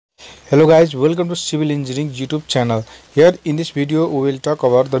Hello guys, welcome to Civil Engineering YouTube channel. Here in this video we will talk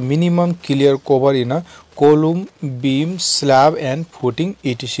about the minimum clear cover in a column, beam, slab and footing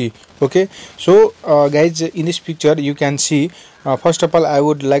etc. Okay, so guys, in this picture you can see first of all I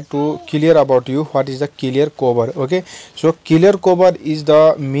would like to clear about you what is the clear cover. Okay, so clear cover is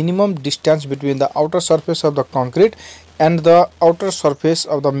the minimum distance between the outer surface of the concrete and the outer surface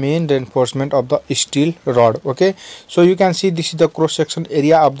of the main reinforcement of the steel rod. Okay, so you can see this is the cross section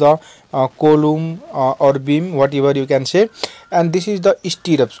area of the column or beam, whatever you can say, and this is the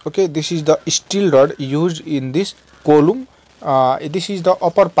stirrups. Okay, this is the steel rod used in this column. This is the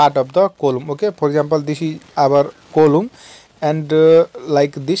upper part of the column. Okay, for example, this is our column, and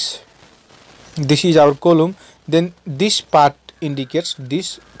like this is our column, then this part indicates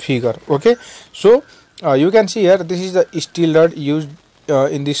this figure. Okay, so you can see here this is the steel rod used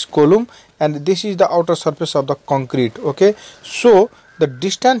in this column, and this is the outer surface of the concrete. Okay, so the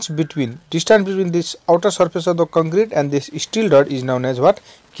distance between this outer surface of the concrete and this steel rod is known as what?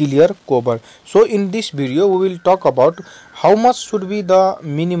 Clear cover. So in this video we will talk about how much should be the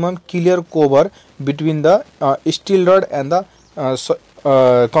minimum clear cover between the steel rod and the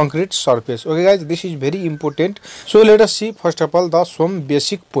concrete surface. Okay guys, this is very important. So let us see first of all some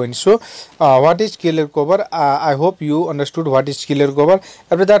basic points. So what is clear cover? I hope you understood what is clear cover.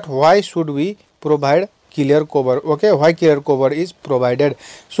 After that, why should we provide clear cover? Okay, why clear cover is provided?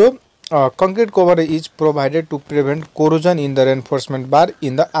 So concrete cover is provided to prevent corrosion in the reinforcement bar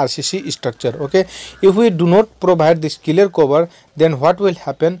in the RCC structure. Okay, if we do not provide this clear cover, then what will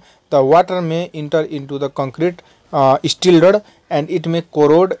happen? The water may enter into the concrete steel rod and it may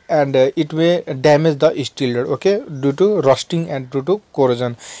corrode and it may damage the steel rod. Okay, due to rusting and due to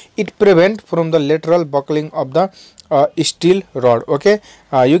corrosion. It prevents from the lateral buckling of the steel rod. Okay,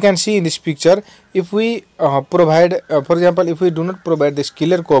 you can see in this picture, if we provide for example, if we do not provide this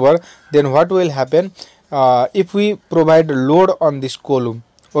clear cover, then what will happen? If we provide load on this column,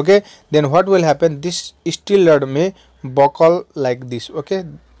 okay, then what will happen? This steel rod may buckle like this. Okay,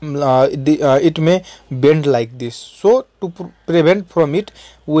 it may bend like this. So to prevent from it,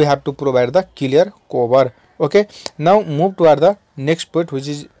 we have to provide the clear cover. Okay, now move toward the next point, which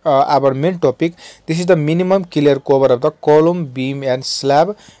is our main topic. This is the minimum clear cover of the column, beam and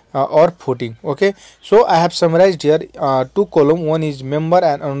slab or footing. Okay, so I have summarized here two column, one is member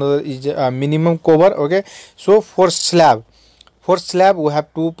and another is minimum cover. Okay, so for slab we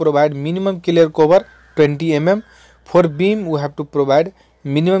have to provide minimum clear cover 20 mm. For beam we have to provide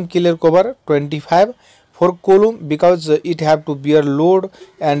minimum clear cover 25. For column, because it have to bear load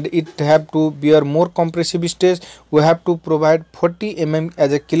and it have to bear more compressive stress, we have to provide 40 mm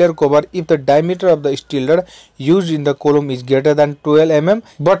as a clear cover if the diameter of the steel rod used in the column is greater than 12 mm.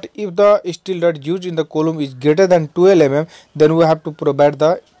 But if the steel rod used in the column is greater than 12 mm, then we have to provide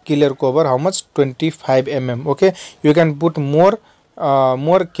the clear cover how much? 25 mm. Okay, you can put more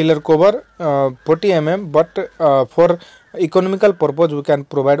clear cover 40 mm, but for economical purpose we can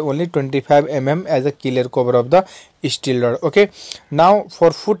provide only 25 mm as a clear cover of the steel rod. Okay, now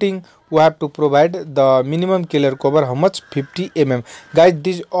for footing we have to provide the minimum clear cover how much? 50 mm. Guys,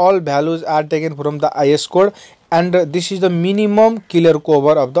 these all values are taken from the IS code, and this is the minimum clear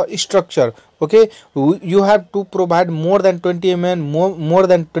cover of the structure. Okay, you have to provide more than 20 mm, more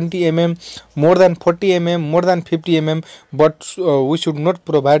than 20 mm, more than 40 mm, more than 50 mm, but we should not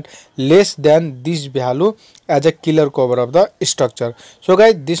provide less than this value as a clear cover of the structure. So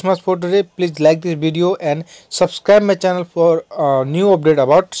guys, this much for today. Please like this video and subscribe my channel for new update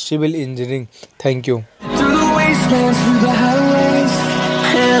about civil engineering. Thank you. Through the wastelands, through the highways,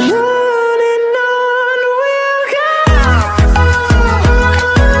 and